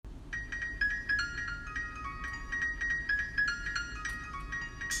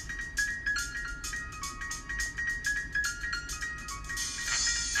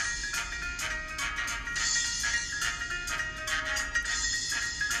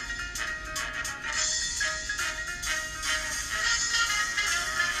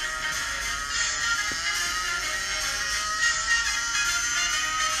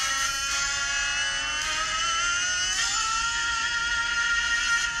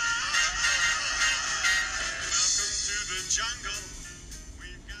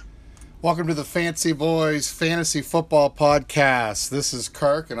Welcome to the Fancy Boys Fantasy Football Podcast. This is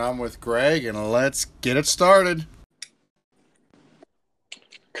Kirk, and I'm with Greg, and let's get it started.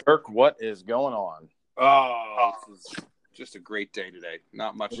 Kirk, what is going on? Oh, this is just a great day today.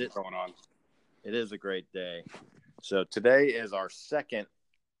 Not much going on. It is a great day. So today is our second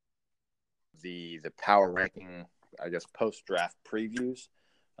the power ranking, I guess, post-draft previews.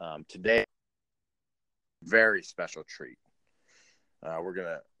 Today, very special treat.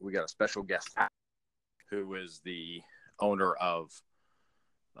 We got a special guest who is the owner of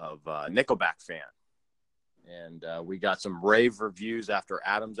Nickelback fan, and we got some rave reviews after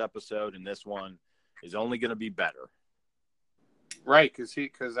Adam's episode, and this one is only going to be better. Right,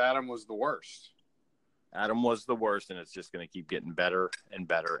 because Adam was the worst. Adam was the worst, and it's just going to keep getting better and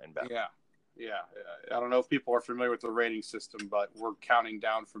better and better. Yeah. I don't know if people are familiar with the rating system, but we're counting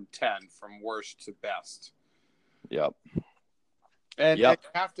down from 10, from worst to best. Yep. And you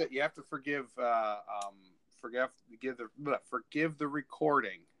have to forgive the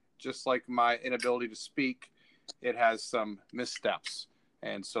recording. Just like my inability to speak, it has some missteps,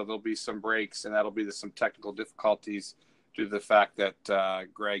 and so there'll be some breaks, and that'll be some technical difficulties due to the fact that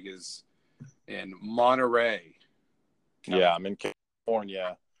Greg is in Monterey. Yeah, I'm in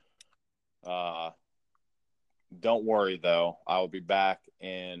California. Don't worry though, I will be back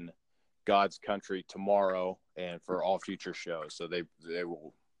in God's country tomorrow and for all future shows, so they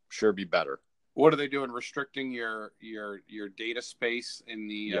will sure be better. What are they doing? Restricting your data space in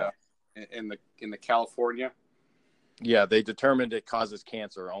the in the California? Yeah, they determined it causes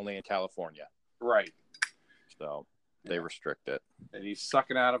cancer only in California. Right. So they restrict it. And he's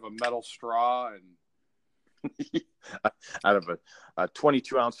sucking out of a metal straw and out of a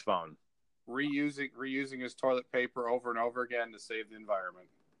 22-ounce phone. Reusing his toilet paper over and over again to save the environment.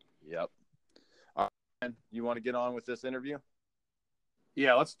 Yep. You want to get on with this interview?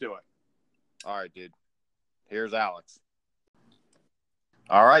 Yeah, let's do it. All right, dude. Here's Alex.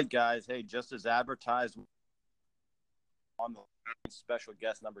 All right, guys. Hey, just as advertised on the special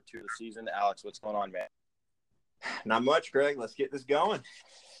guest number 2 of the season, Alex, what's going on, man? Not much, Greg. Let's get this going.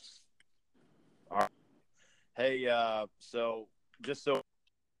 All right. Hey, so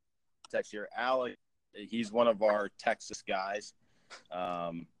text here, Alex, he's one of our Texas guys.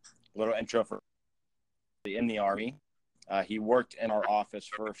 Little intro for in the Army. He worked in our office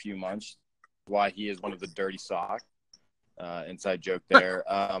for a few months. Why he is one of the dirty socks. Inside joke there.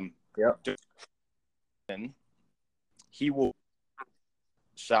 Yep. He will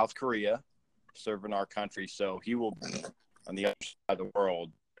South Korea serve in our country, so he will be on the other side of the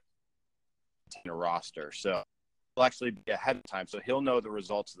world in a roster. So he'll actually be ahead of time, so he'll know the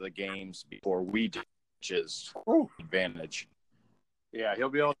results of the games before we do, which is advantage. Yeah, he'll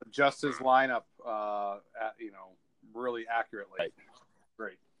be able to adjust his lineup, really accurately. Right.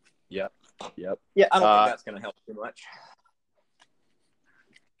 Great. Yep. Yeah, I don't think that's going to help too much.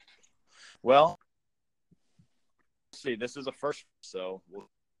 Well, let's see, this is a first, so we'll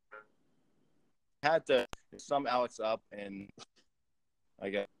had to sum Alex up in, I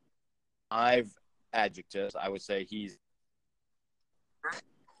guess, 5 adjectives. I would say he's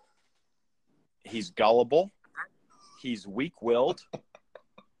gullible. He's weak-willed,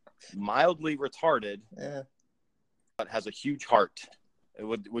 mildly retarded, but has a huge heart.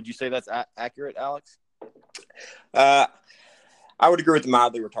 Would you say that's accurate, Alex? I would agree with the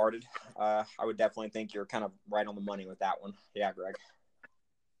mildly retarded. I would definitely think you're kind of right on the money with that one. Yeah, Greg.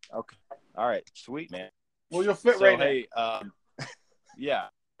 Okay. All right. Sweet, man. Well, you'll fit right in. Yeah.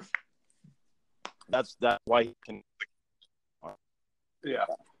 That's why he can. Yeah.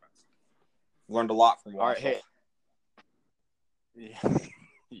 Learned a lot from All right. Hey. Yeah.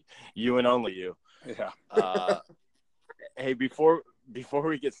 You and only you. Yeah. Hey, before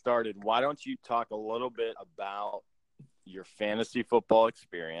we get started, why don't you talk a little bit about your fantasy football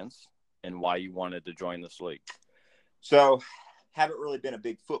experience and why you wanted to join this league? So, haven't really been a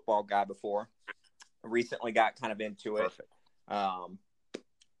big football guy before. Recently got kind of into it. Perfect.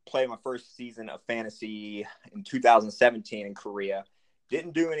 Played my first season of fantasy in 2017 in Korea.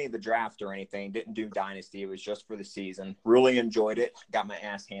 Didn't do any of the draft or anything. Didn't do Dynasty. It was just for the season. Really enjoyed it. Got my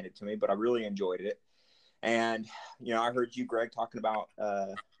ass handed to me, but I really enjoyed it. And, I heard you, Greg, talking about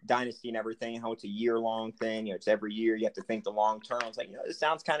Dynasty and everything, how it's a year-long thing. It's every year. You have to think the long term. I was like, this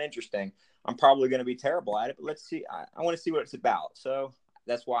sounds kind of interesting. I'm probably going to be terrible at it, but let's see. I want to see what it's about. So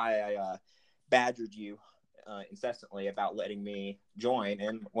that's why I badgered you incessantly about letting me join.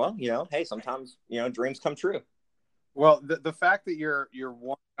 And, well, hey, sometimes, dreams come true. Well, the fact that you're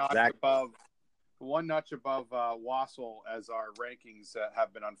one notch Exactly. above Wassel as our rankings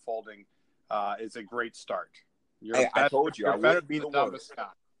have been unfolding is a great start. I told you I wouldn't be the worst.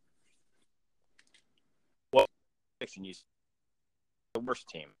 prediction, you the worst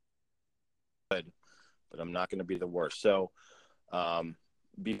team. Good, but I'm not going to be the worst. So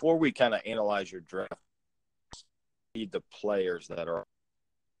before we kind of analyze your draft, need the players that are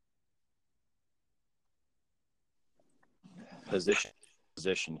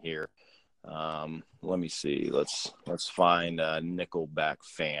position here. Let me see. Let's find a Nickelback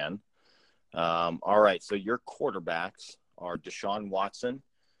fan. All right. So your quarterbacks are Deshaun Watson,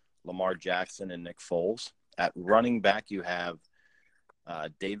 Lamar Jackson, and Nick Foles. At running back, you have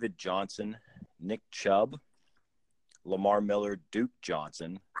David Johnson, Nick Chubb, Lamar Miller, Duke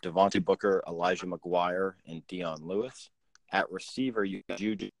Johnson, Devontae Booker, Elijah McGuire, and Dion Lewis. At receiver, you have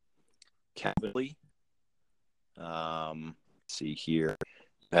Juju Cavalier. Let's see here.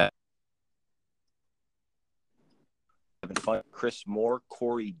 Chris Moore,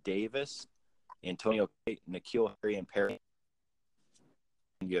 Corey Davis, Antonio Tate, N'Keal Harry, and Perry.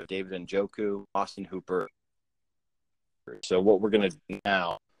 You have David Njoku, Austin Hooper. So what we're going to do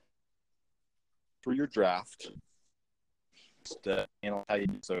now for your draft is to analyze how you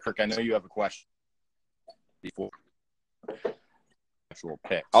do. So, Kirk, I know you have a question before actual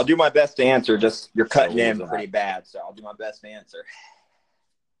picks. I'll do my best to answer. Just you're cutting in pretty bad, so I'll do my best to answer.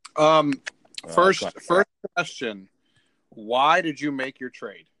 First question: why did you make your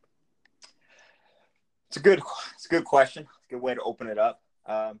trade? It's a good question. It's a good way to open it up.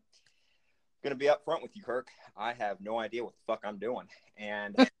 Gonna be up front with you, Kirk. I have no idea what the fuck I'm doing,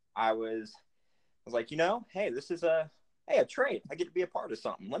 and I was like, hey, this is a trade. I get to be a part of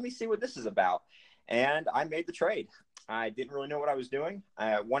something. Let me see what this is about. And I made the trade. I didn't really know what I was doing.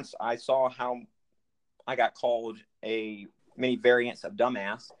 Once I saw how I got called a mini variants of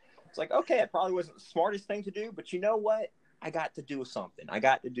dumbass, it's like, okay, it probably wasn't the smartest thing to do, but you know what? I got to do something. I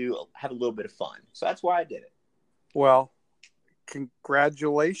got to have a little bit of fun. So that's why I did it. Well,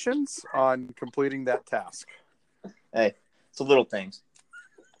 congratulations on completing that task. Hey, it's the little things.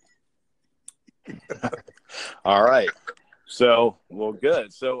 All right. So, well,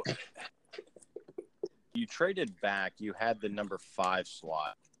 good. So you traded back. You had the number 5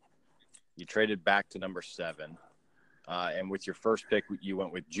 slot. You traded back to number 7. And with your first pick, you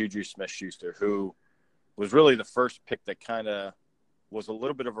went with Juju Smith-Schuster, who was really the first pick that kind of was a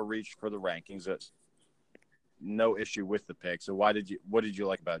little bit of a reach for the rankings. That's no issue with the pick. So what did you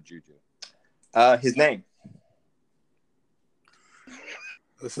like about Juju? His name.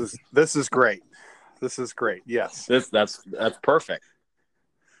 This is great. This is great. Yes. That's perfect.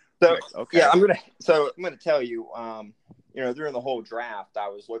 So okay. Yeah, I'm gonna tell you, during the whole draft, I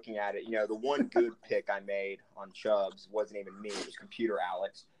was looking at it. The one good pick I made on Chubbs wasn't even me; it was Computer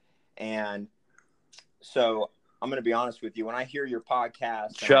Alex. And so I'm gonna be honest with you. When I hear your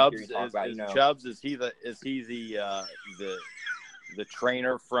podcast, Chubbs Chubbs is he the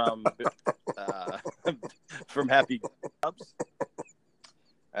trainer from from Happy Chubbs?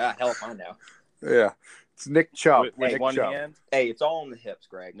 Hell if I know. Yeah, it's Nick Chubb. With Nick one Chubb. hand. Hey, it's all in the hips,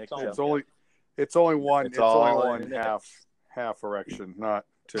 Greg. Nick It's only one. It's It's only all one in the half erection, not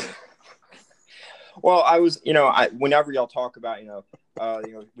 2. Well, I was, whenever y'all talk about,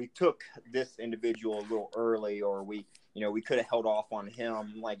 we took this individual a little early, or we could have held off on him.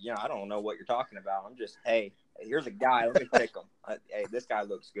 I'm like, I don't know what you're talking about. I'm just, hey, here's a guy. Let me pick him. Hey, this guy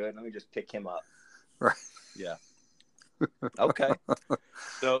looks good. Let me just pick him up. Right. Yeah. Okay.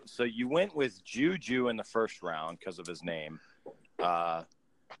 So you went with Juju in the first round because of his name.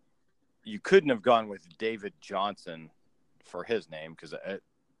 You couldn't have gone with David Johnson for his name because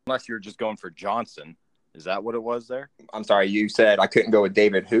unless you're just going for Johnson. Is that what it was there? I'm sorry, you said I couldn't go with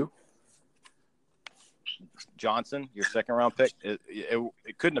David who? Johnson, your second round pick.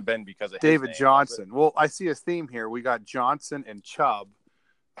 It couldn't have been because of David his name, Johnson. Well, I see a theme here. We got Johnson and Chubb.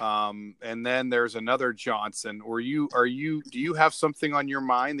 And then there's another Johnson. Do you have something on your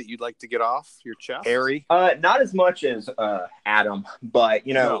mind that you'd like to get off your chest? Harry? Not as much as Adam, but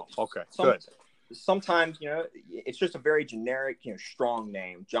No. Okay, good. Sometimes, it's just a very generic, strong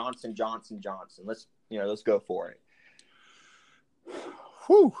name. Johnson. Let's go for it.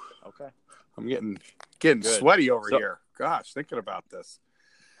 Whew. Okay. I'm getting Good. sweaty over here. Gosh, thinking about this.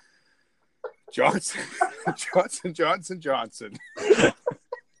 Johnson.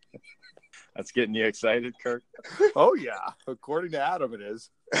 That's getting you excited, Kirk? Oh yeah. According to Adam, it is.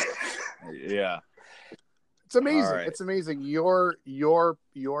 Yeah. It's amazing. All right. It's amazing. Your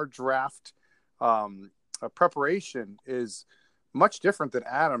draft preparation is much different than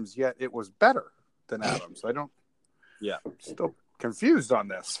Adam's, yet it was better than Adam's. Still confused on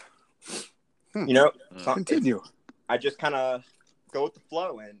this. Continue. I just kind of go with the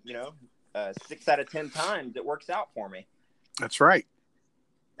flow, and 6 out of 10 times it works out for me. That's right.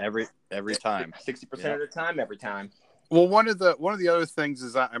 every time. 60% of the time, every time. Well, one of the other things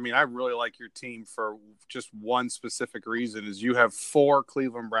is, I really like your team for just one specific reason: is you have 4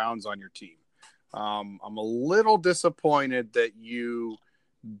 Cleveland Browns on your team. I'm a little disappointed that you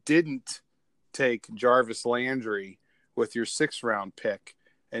didn't take Jarvis Landry with your 6th round pick.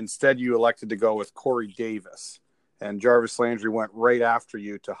 Instead, you elected to go with Corey Davis, and Jarvis Landry went right after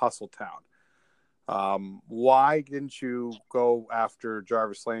you to Hustletown. Why didn't you go after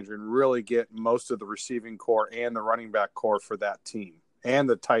Jarvis Landry and really get most of the receiving core and the running back core for that team and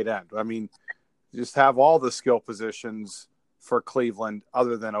the tight end? I mean, just have all the skill positions for Cleveland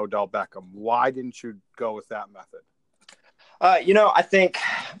other than Odell Beckham. Why didn't you go with that method? I think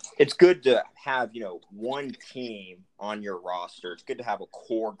it's good to have, one team on your roster. It's good to have a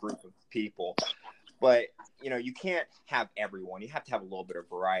core group of people. But, you can't have everyone. You have to have a little bit of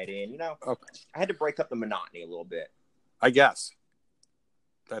variety. And, Okay. I had to break up the monotony a little bit. I guess.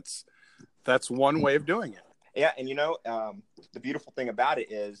 That's one way of doing it. Yeah, and, the beautiful thing about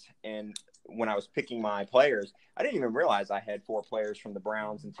it is, and when I was picking my players, I didn't even realize I had 4 players from the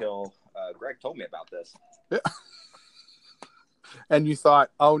Browns until Greg told me about this. Yeah. And you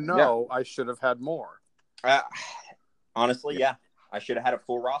thought, oh, no, yeah. I should have had more. Honestly, yeah. I should have had a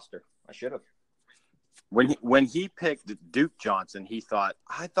full roster. I should have. When he picked Duke Johnson,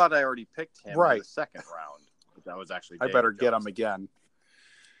 I thought I already picked him in the 2nd round. But that was actually David I better Johnson. Get him again.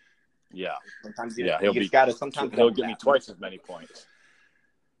 Yeah. Sometimes he'll give me twice as many points.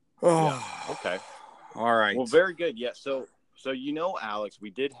 Oh, yeah. Okay. All right. Well, very good. Yeah. So Alex, we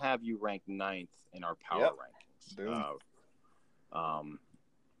did have you ranked 9th in our power rankings. Boom.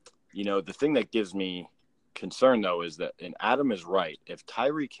 The thing that gives me concern, though, is that, and Adam is right, if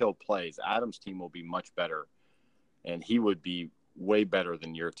Tyreek Hill plays, Adam's team will be much better, and he would be way better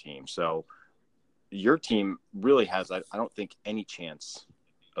than your team. So your team really has, I don't think, any chance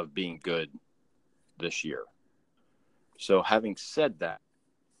of being good this year. So having said that,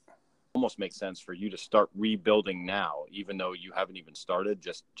 it almost makes sense for you to start rebuilding now, even though you haven't even started.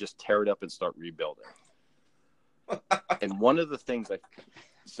 Just tear it up and start rebuilding. And one of the things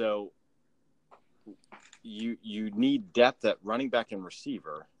you need depth at running back and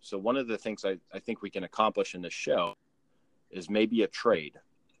receiver. So one of the things I think we can accomplish in this show is maybe a trade.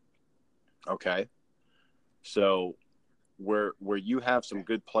 Okay. So where you have some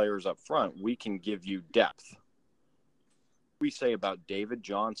good players up front, we can give you depth. We say about David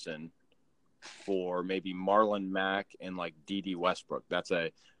Johnson for maybe Marlon Mack and like D.D. Westbrook. That's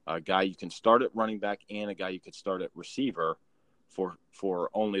a guy you can start at running back and a guy you could start at receiver for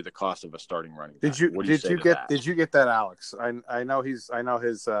only the cost of a starting running back. Did you get that, Alex? I know his. I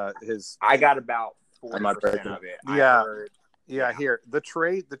got about 40% of it. Yeah. Here, the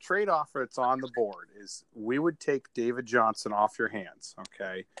trade offer that's on the board is we would take David Johnson off your hands,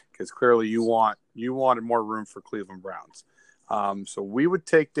 okay? Because clearly you wanted more room for Cleveland Browns. So we would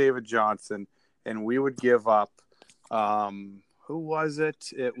take David Johnson and we would give up. Who was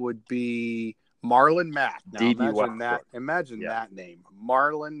it? It would be Marlon Mack. Now imagine that name,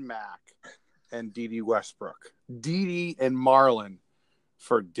 Marlon Mack and D.D. Westbrook. D.D. and Marlon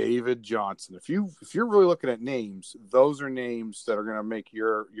for David Johnson. If you're really looking at names, those are names that are going to make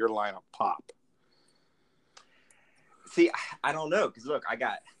your lineup pop. See, I don't know, because look, I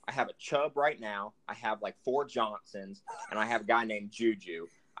have a Chubb right now. I have like 4 Johnsons, and I have a guy named Juju.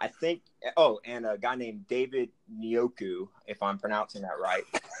 I think, and a guy named David Njoku, if I'm pronouncing that right.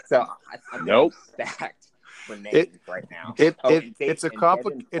 So I'm stacked for names right now. It's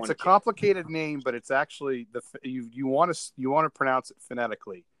a complicated name, but it's actually you want to pronounce it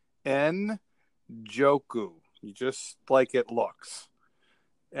phonetically. Njoku, just like it looks.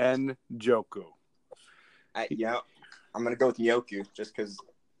 Njoku. I'm gonna go with Njoku just because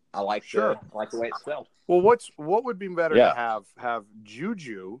I like the way it's spelled. Well, what would be better to have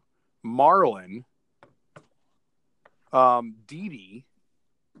Juju, Marlon, Dede,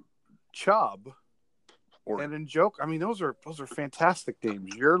 Chubb, and Njoku? I mean, those are fantastic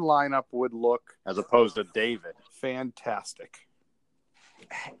names. Your lineup would look, as opposed to David, fantastic.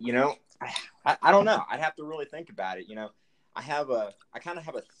 I don't know. I'd have to really think about it. I kind of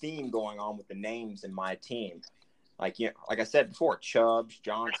have a theme going on with the names in my team. Like I said before, Chubbs,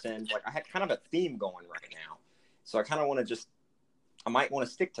 Johnson. Like I had kind of a theme going right now, so I kind of want to I might want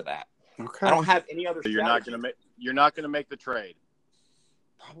to stick to that. Okay. I don't have any other. So you're not gonna make the trade.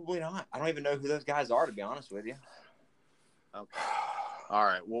 Probably not. I don't even know who those guys are, to be honest with you. Okay. All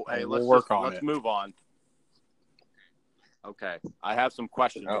right. Well, hey, let's move on. Okay. I have some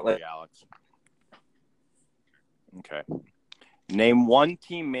questions for you, Alex. Okay. Name one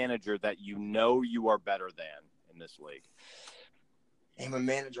team manager that you are better than in this league. Name a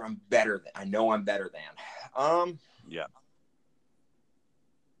manager I'm better than. I know I'm better than. Yeah.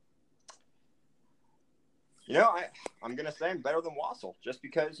 I'm gonna say I'm better than Wassel just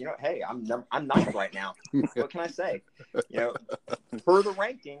because hey, I'm ninth right now. What can I say? Per the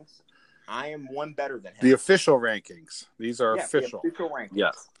rankings, I am one better than him. The official rankings. These are Yeah, official. The official rankings.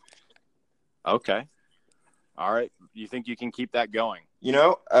 Yes. Okay. All right. You think you can keep that going?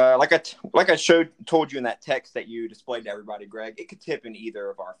 Like I told you in that text that you displayed to everybody, Greg, it could tip in either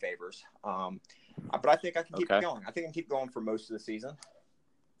of our favors. But I think I can keep it going. I think I can keep going for most of the season.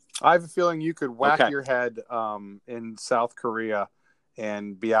 I have a feeling you could whack your head in South Korea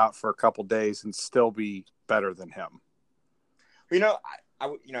and be out for a couple days and still be better than him.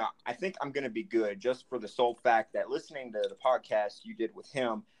 I think I'm going to be good just for the sole fact that listening to the podcast you did with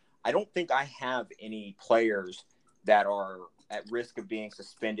him, I don't think I have any players that are at risk of being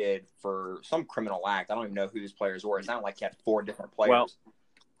suspended for some criminal act. I don't even know who these players were. It's not like you had 4 different players.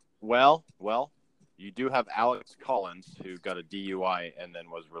 Well, you do have Alex Collins, who got a DUI and then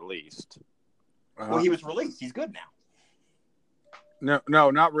was released. Well, he was released. He's good now.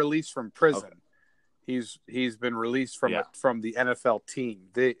 No, not released from prison. Okay. He's been released from the NFL team.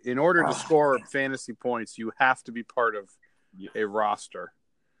 In order to score fantasy points, you have to be part of a roster.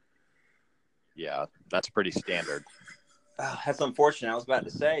 Yeah, that's pretty standard. That's unfortunate. I was about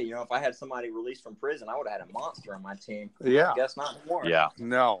to say, if I had somebody released from prison, I would have had a monster on my team. Yeah. I guess not anymore. Yeah.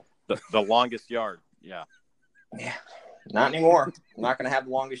 No. The longest yard. Yeah. Yeah. Not anymore. I'm not going to have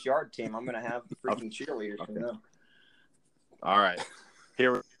the longest yard team. I'm going to have freaking cheerleaders. Okay. All right.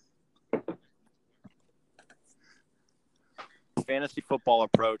 Here. Fantasy football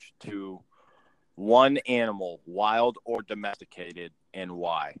approach to one animal, wild or domesticated, and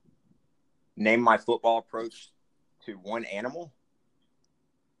why? Name my football approach to one animal?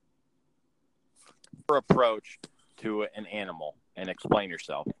 Your approach to an animal, and explain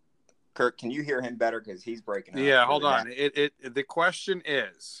yourself. Kirk, can you hear him better because he's breaking up? Yeah, hold on. The question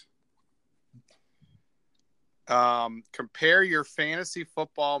is, compare your fantasy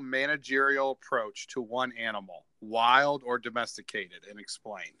football managerial approach to one animal, wild or domesticated, and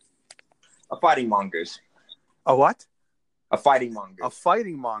explain. A fighting mongoose. A what? A fighting mongoose. A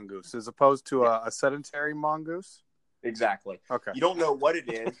fighting mongoose as opposed to a sedentary mongoose? Exactly. Okay. You don't know what it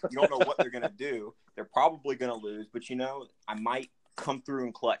is. You don't know what they're going to do. They're probably going to lose, but I might come through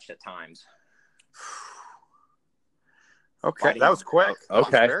and clutch at times. Okay, Fighting that was quick.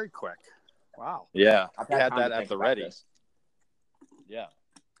 Okay. That was very quick. Wow. Yeah, I've you had time that to at think the about ready. this. Yeah.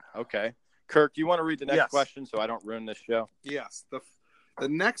 Okay. Kirk, you want to read the next Yes. question so I don't ruin this show? Yes. The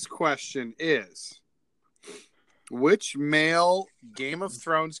next question is, which male Game of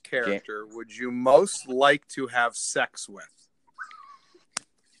Thrones character would you most like to have sex with?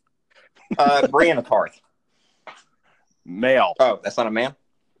 Brienne Tarth. Male. Oh, that's not a man?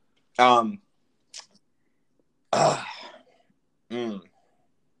 I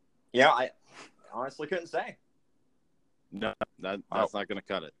honestly couldn't say. No, that's not going to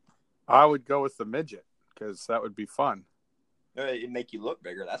cut it. I would go with the midget because that would be fun. It'd make you look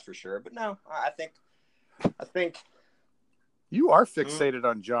bigger, that's for sure. But no, I think. You are fixated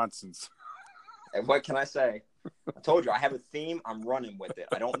on Johnsons. And what can I say? I told you I have a theme. I'm running with it.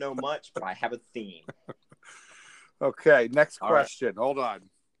 I don't know much, but I have a theme. Okay, next All question. Right. Hold on.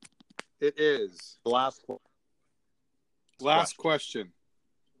 It is last question.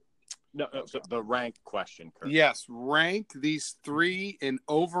 No, the rank question, Kurt. Yes, rank these 3 in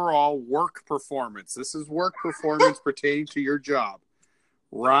overall work performance. This is work performance pertaining to your job.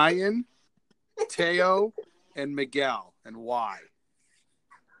 Ryan, Teo, and Miguel, and why?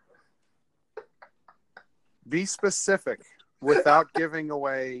 Be specific without giving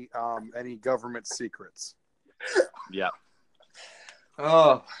away any government secrets. Yeah.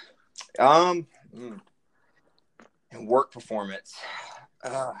 Oh, and work performance.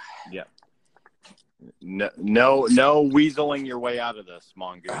 Yeah. No weaseling your way out of this,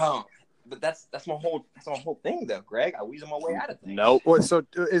 Mongoose. Oh, but that's my whole thing, though, Greg. I weasel my way out of things. Nope. What? So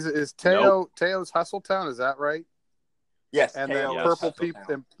is Teo's Hustletown? Is that right? Yes. And Teo then Purple People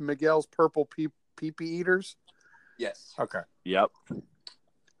and Miguel's Purple Pee-Pee Eaters. Yes. Okay. Yep.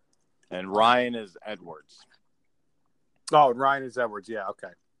 And Ryan is Edwards. Oh, Ryan is Edwards. Yeah.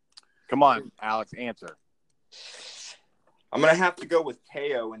 Okay. Come on, Alex, answer. I'm gonna have to go with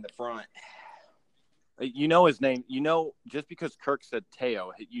Teo in the front. You know his name. Just because Kirk said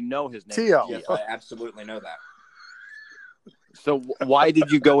Teo, you know his name. Teo. Yes, I absolutely know that. So why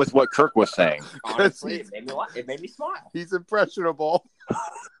did you go with what Kirk was saying? Honestly, it made me laugh. It made me smile. He's impressionable.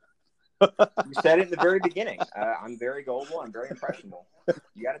 You said it in the very beginning. I'm very gullible. I'm very impressionable.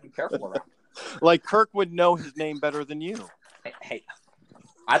 You got to be careful around me. Like Kirk would know his name better than you. Hey,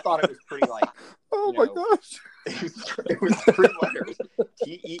 I thought it was pretty like. Oh You my know, gosh. it was 3 letters,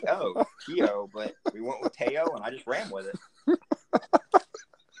 Teo, but we went with Teo, and I just ran with it.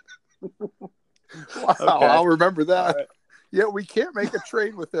 Wow, Okay. I'll remember that. All right. Yeah, we can't make a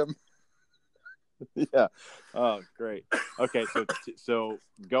trade with him. Yeah. Oh, great. Okay, so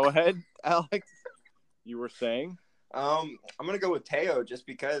go ahead, Alex. You were saying? I'm gonna go with Teo just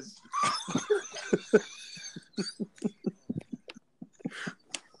because.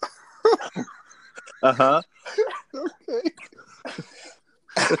 Uh-huh. Okay.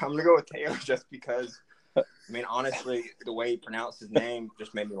 I'm gonna go with Teo just because. I mean, honestly, the way he pronounced his name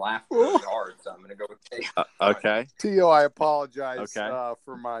just made me laugh really hard. So I'm gonna go with Teo. Okay. Tio, I apologize Okay.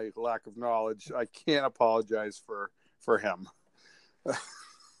 for my lack of knowledge. I can't apologize for him.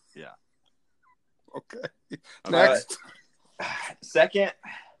 Yeah. Okay. Okay. Next. Second,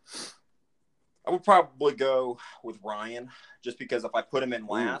 I would probably go with Ryan just because if I put him in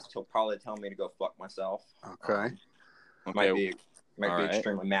last, he'll probably tell me to go fuck myself. Okay. Might be All right.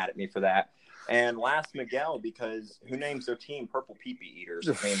 extremely mad at me for that. And last, Miguel, because who names their team Purple Pee-Pee Eaters?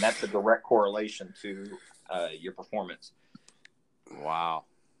 I mean, that's a direct correlation to your performance. Wow.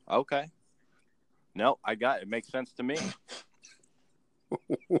 Okay. No, I got it. It makes sense to me.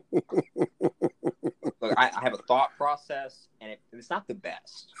 Look, I have a thought process, and it's not the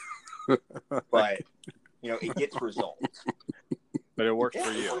best, but it gets results. But it works Yeah,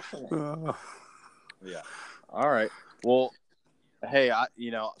 for it you. works for me. Yeah. All right. Well, hey,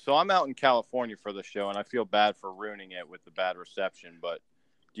 so I'm out in California for the show, and I feel bad for ruining it with the bad reception. But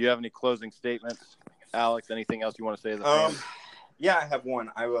do you have any closing statements, Alex? Anything else you want to say to the fans? Yeah, I have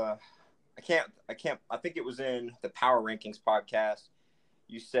one. I can't. I think it was in the Power Rankings podcast.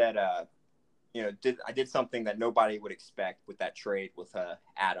 You said, I did something that nobody would expect with that trade with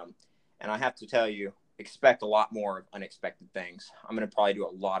Adam, and I have to tell you, expect a lot more of unexpected things. I'm going to probably do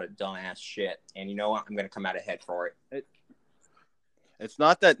a lot of dumbass shit, and you know what? I'm going to come out ahead for it. It's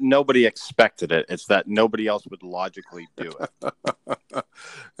not that nobody expected it. It's that nobody else would logically do it.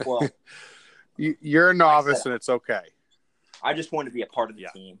 Well, You're a novice, and it's okay. I just wanted to be a part of the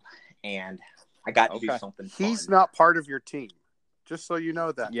team, and I got to do something fun. He's not part of your team. Just so you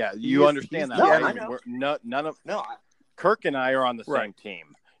know that. Yeah, you understand that. No, right? I know. None of No, Kirk and I are on the same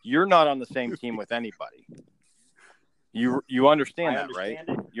team. You're not on the same team with anybody. You understand that, right?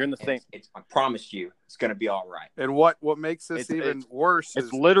 You're in the same. I promise you, it's going to be all right. And what makes this even worse is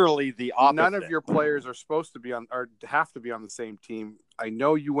it's literally the opposite. None of your players are supposed to be on or have to be on the same team. I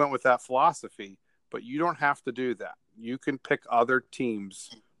know you went with that philosophy, but you don't have to do that. You can pick other teams'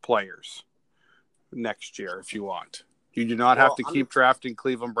 players next year if you want. You do not have to keep drafting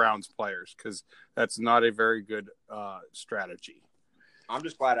Cleveland Browns players because that's not a very good strategy. I'm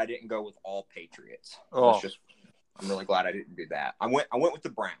just glad I didn't go with all Patriots. Oh. I'm really glad I didn't do that. I went with the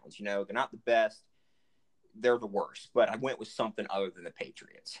Browns. They're not the best. They're the worst. But I went with something other than the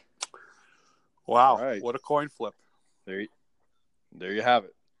Patriots. Wow. Right. What a coin flip. There you have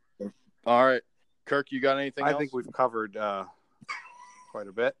it. All right. Kirk, you got anything else? I think we've covered quite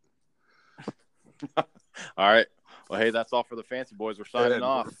a bit. All right. Well, hey, that's all for the Fancy Boys. We're signing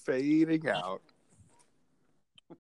off. We're fading out.